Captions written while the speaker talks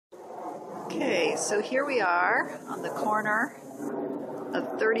Okay, so here we are on the corner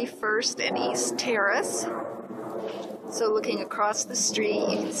of 31st and East Terrace. So looking across the street,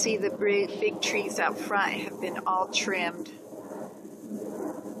 you can see the big trees out front have been all trimmed.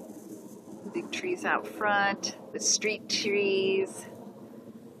 Big trees out front, the street trees.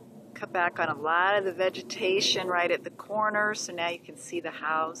 Cut back on a lot of the vegetation right at the corner, so now you can see the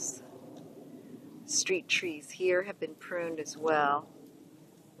house. Street trees here have been pruned as well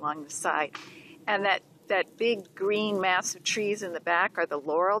along the side. And that big green mass of trees in the back are the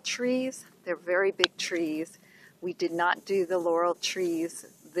laurel trees. They're very big trees. We did not do the laurel trees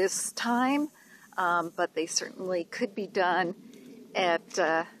this time, but they certainly could be done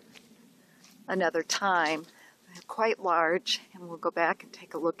at another time. They're quite large, and we'll go back and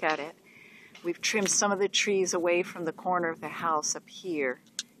take a look at it. We've trimmed some of the trees away from the corner of the house up here.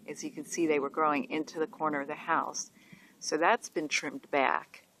 As you can see, they were growing into the corner of the house. So that's been trimmed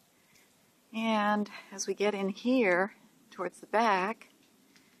back. And as we get in here towards the back,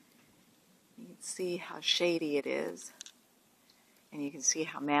 you can see how shady it is. And you can see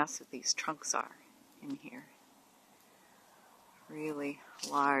how massive these trunks are in here. Really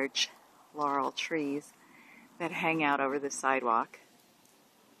large laurel trees that hang out over the sidewalk.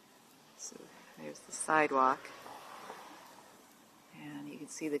 So there's the sidewalk. And you can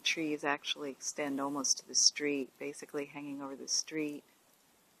see the trees actually extend almost to the street, basically hanging over the street.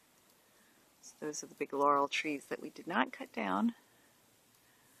 So those are the big laurel trees that we did not cut down.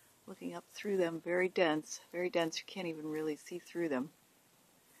 Looking up through them, very dense, you can't even really see through them.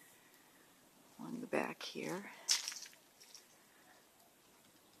 Along the back here.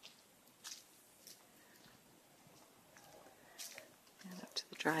 And up to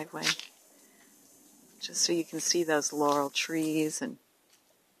the driveway. Just so you can see those laurel trees and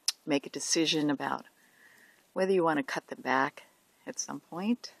make a decision about whether you want to cut them back at some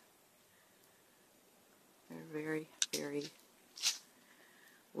point. They're very, very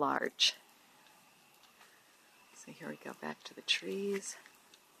large. So here we go back to the trees.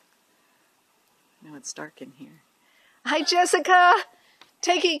 Now it's dark in here. Hi, Jessica!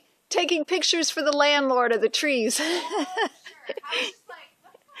 Taking pictures for the landlord of the trees.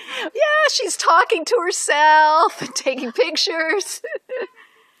 Yeah, she's talking to herself and taking pictures.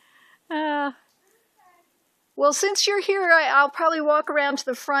 Well, since you're here, I'll probably walk around to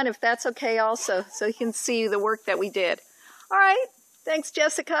the front if that's okay also, so you can see the work that we did. All right. Thanks,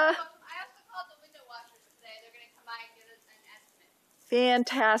 Jessica. I also called the window washers today. They're going to come by and give us an estimate.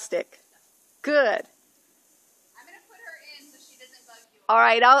 Fantastic. Good. I'm going to put her in so she doesn't bug you. All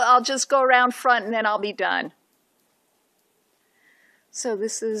right, I'll just go around front and then I'll be done. So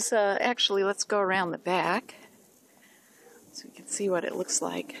this is, actually, let's go around the back so you can see what it looks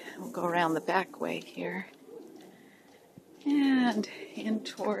like. We'll go around the back way here and in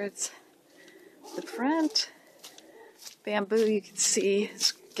towards the front. Bamboo, you can see,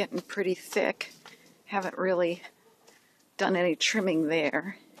 is getting pretty thick. Haven't really done any trimming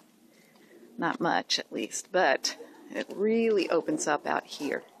there. Not much, at least, but it really opens up out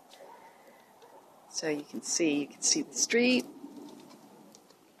here. So you can see the street.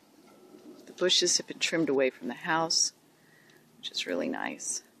 The bushes have been trimmed away from the house, which is really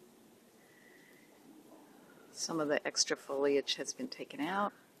nice. Some of the extra foliage has been taken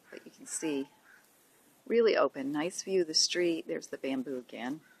out, but you can see really open. Nice view of the street. There's the bamboo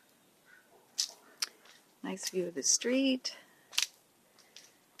again. Nice view of the street.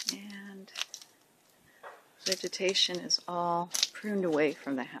 And vegetation is all pruned away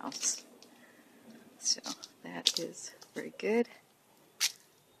from the house. So that is very good.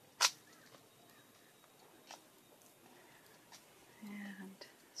 And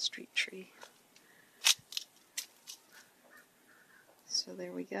street tree. So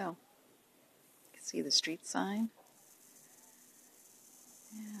there we go. You can see the street sign.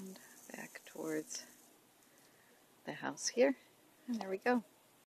 And back towards the house here. And there we go.